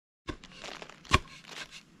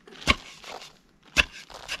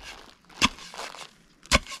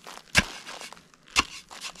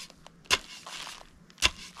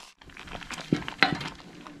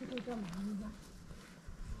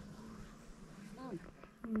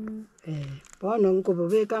Bono ngo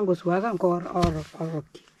bobeka ngo swaga ngo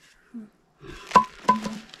oroki.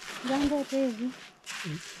 Jambo hivi.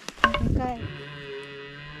 Okay.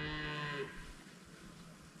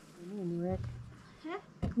 Nini weka?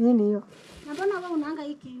 Nini hiyo? Na mbona wewe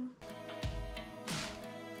unahangaika hiyo?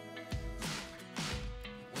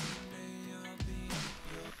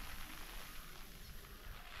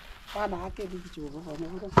 Bana hake bicho baba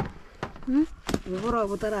mbona? Mbona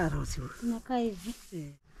butararo sio? Nakaa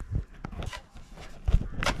hivi.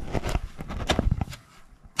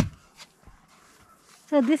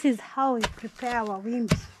 So this is how we prepare our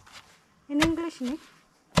wimbi. In English, ni?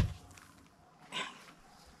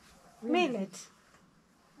 Millet.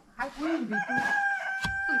 Wimbi tu.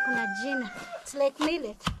 Kuna jina. It's like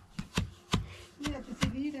millet. Millet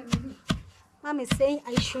sivile mimi. Mom is saying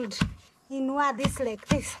I should inua this like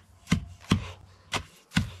this.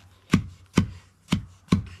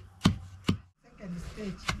 Second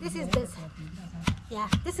stage. This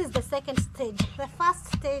is the second stage. The first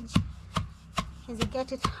stage is you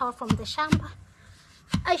get it out from the shamba.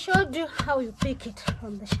 I showed you how you pick it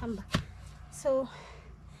from the shamba. So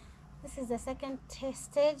this is the second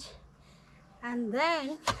stage, and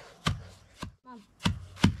then Mom.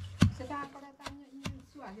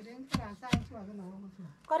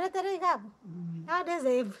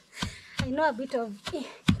 Nowadays I know a bit of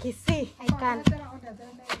Kisii. I can.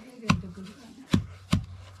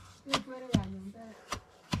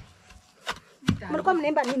 Mlikuwa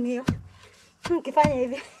mnaimba nini hiyo? Mkifanya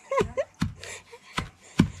hivi.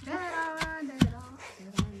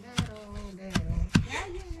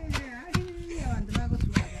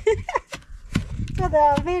 So there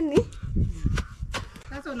are many.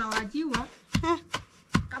 Sasa unawajiwa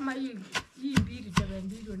kama hii mbili tebe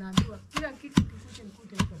mbili unaambiwa kila kitu kikute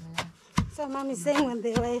nikute huko na yake. So Mom is saying when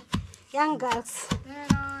they were young girls.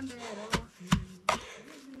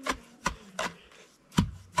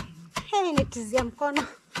 Hey, nitizia mkono.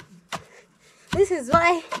 This is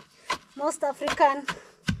why most African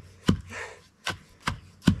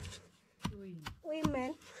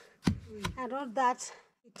women are not that.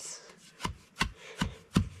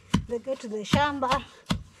 They go to the shamba,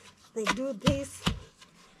 they do this.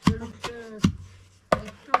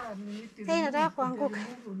 Hey, nataka kuanguka.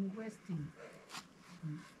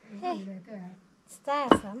 Hey, it's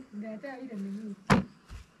tiresome.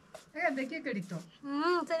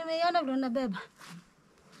 Sasa nimeiona vile unabeba.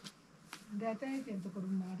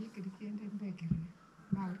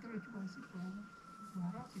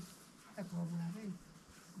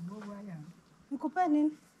 Nikupe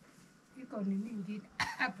nini? Iko nini ingine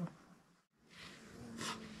hapo?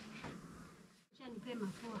 Acha nipe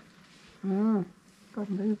mafua.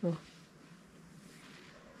 Kama hivyo.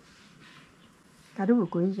 Karibu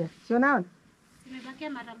kuisha. Sio naona? Nimebakia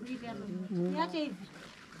mara mbili hapo. Niache hivi.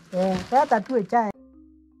 Sasa tuwe chai.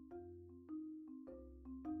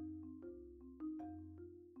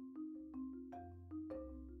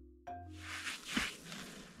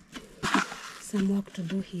 Some work to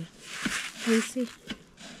do here. Can you see?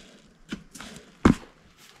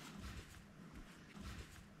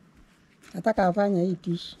 Nataka afanye hii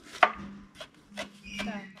dish.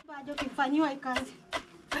 Bado kifanywa kazi.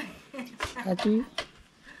 Ati.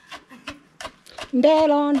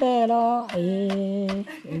 Ndelo.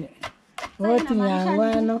 Wote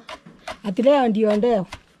nyangwano. Ati leo ndio ndeo.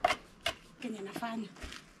 Kenya nafanya.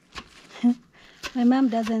 My mom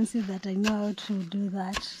doesn't see that I know how to do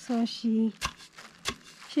that. So she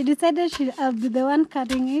decided I'll be the one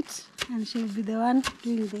cutting it and she'll be the one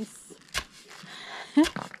doing this.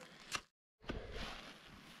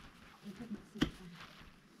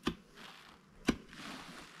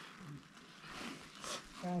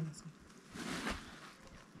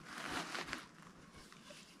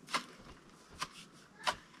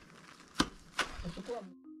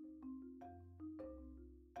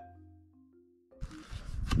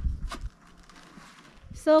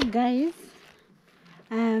 So guys,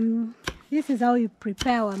 this is how we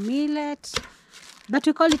prepare our millet, but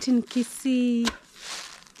we call it in Kisii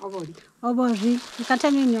obori. You can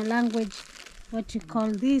tell me in your language what you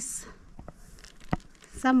call this.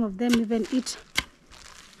 Some of them even eat.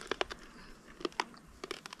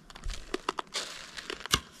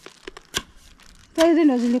 So hizi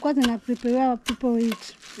ndo zilikuwa zina prepare people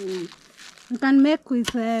eat. You can make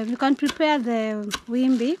with you can prepare the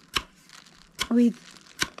wimbi with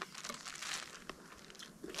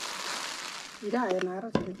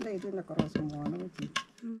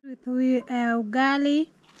ugali,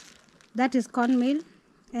 that is cornmeal,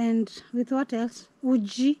 and with what else?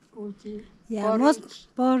 Uji. Yeah, porridge. Most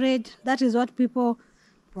porridge. That is what people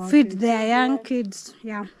feed their young kids.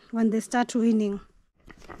 Yeah, when they start weaning.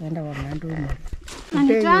 enda wang'andu mo.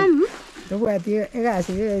 Anitamu. Tubwati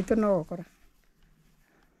egasi ito no kora.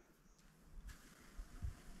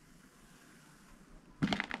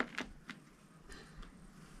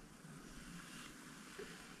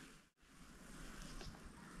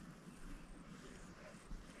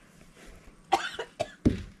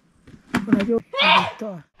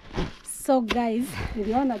 So guys,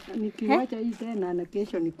 niliona nikiwacha hii tena na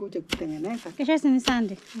kesho nikuje kutengeneza. kesho ni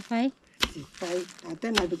Sunday, okay? Sifai. Na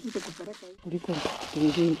tena nikuje kupeleka ndiko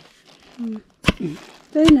kingine.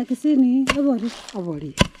 So na kisini obori.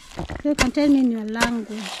 Obori. So you can tell me in your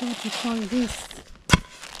language what you call this.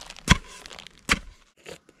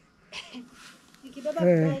 Nikibeba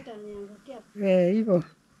bright aniangukia. Hivyo.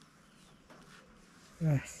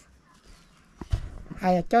 Yes.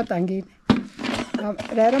 Haya chota ngine.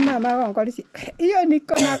 Lero mama wangu alisi. Hiyo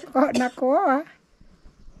niko na koa.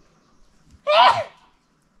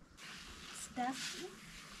 Stuff.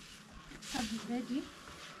 Have you ready?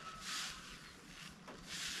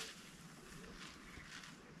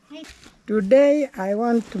 Today I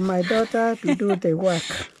want my daughter to do the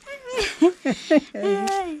work.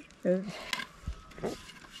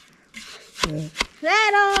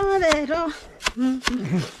 Lero.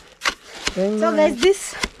 So guys,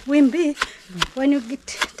 this wimbi, when you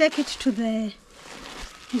take it to the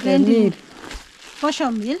blending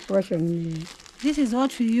portion mill, this is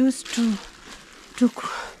what we use to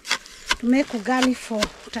make ugali for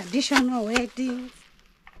traditional weddings.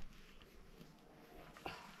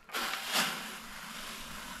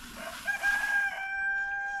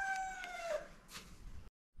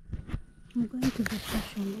 I'm going to the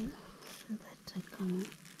portion mill so that I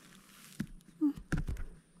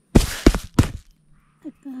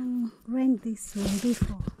can grind this wimbi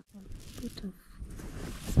for a bit of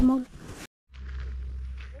small.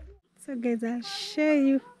 So guys, I'll show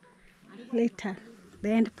you later the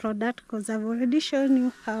end product because I've already shown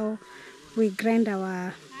you how we grind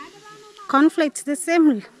our cornflakes the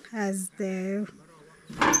same as the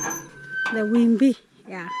wimbi.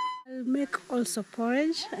 Yeah, I'll make also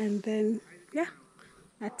porridge and then yeah,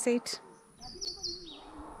 that's it.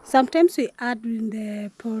 Sometimes we add in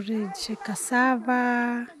the porridge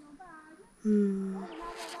cassava,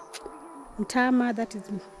 mtama, that is,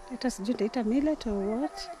 let us do it millet or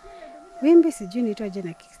what? Wimbi sijui naitwa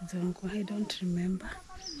jina kizungu, I don't remember.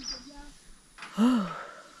 Oh,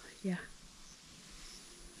 yeah.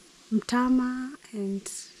 Mtama and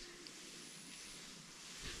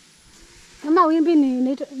Mama wimbi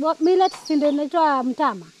ni millet ndio inaitwa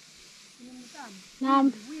mtama.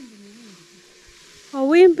 Na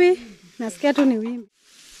wimbi nasikia tu ni wimbi.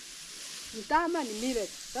 Mtama ni millet.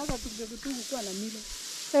 Sasa tungekuwa na millet.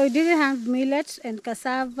 So we didn't have millet and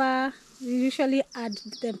cassava. We usually add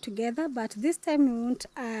them together, but this time we won't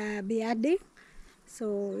be adding.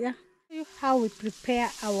 So yeah, how we prepare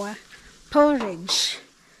our porridge.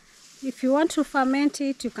 If you want to ferment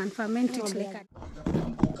it, you can ferment it like that.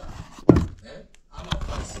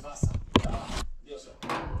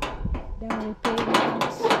 Then we pay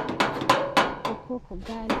to cook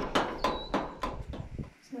ugali.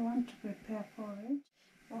 So I want to prepare porridge.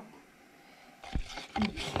 Oh.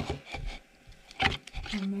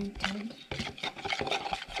 Fermented.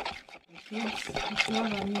 It's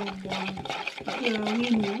not a newborn, but you're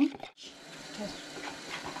winning.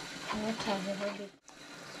 Water already.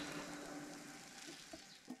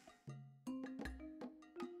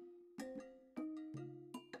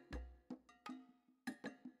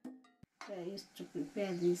 I used to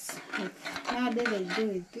prepare this. Nowadays I do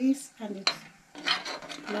with this and it's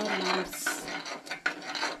no lumps.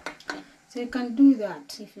 So you can do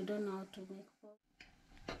that if you don't know how to make pork.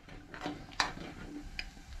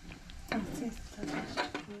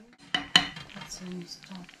 That's when you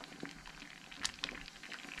stop.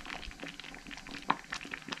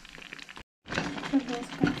 So guys,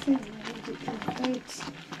 can see it.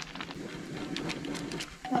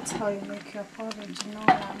 That's how you make your porridge, no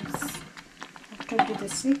lumps. I've told you the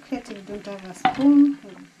secret. If you don't have a spoon, I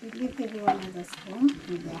believe everyone has a spoon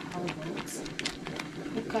with their households.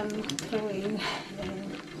 You can throw in the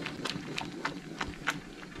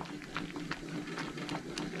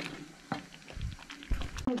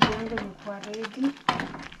yangu imekuwa ready.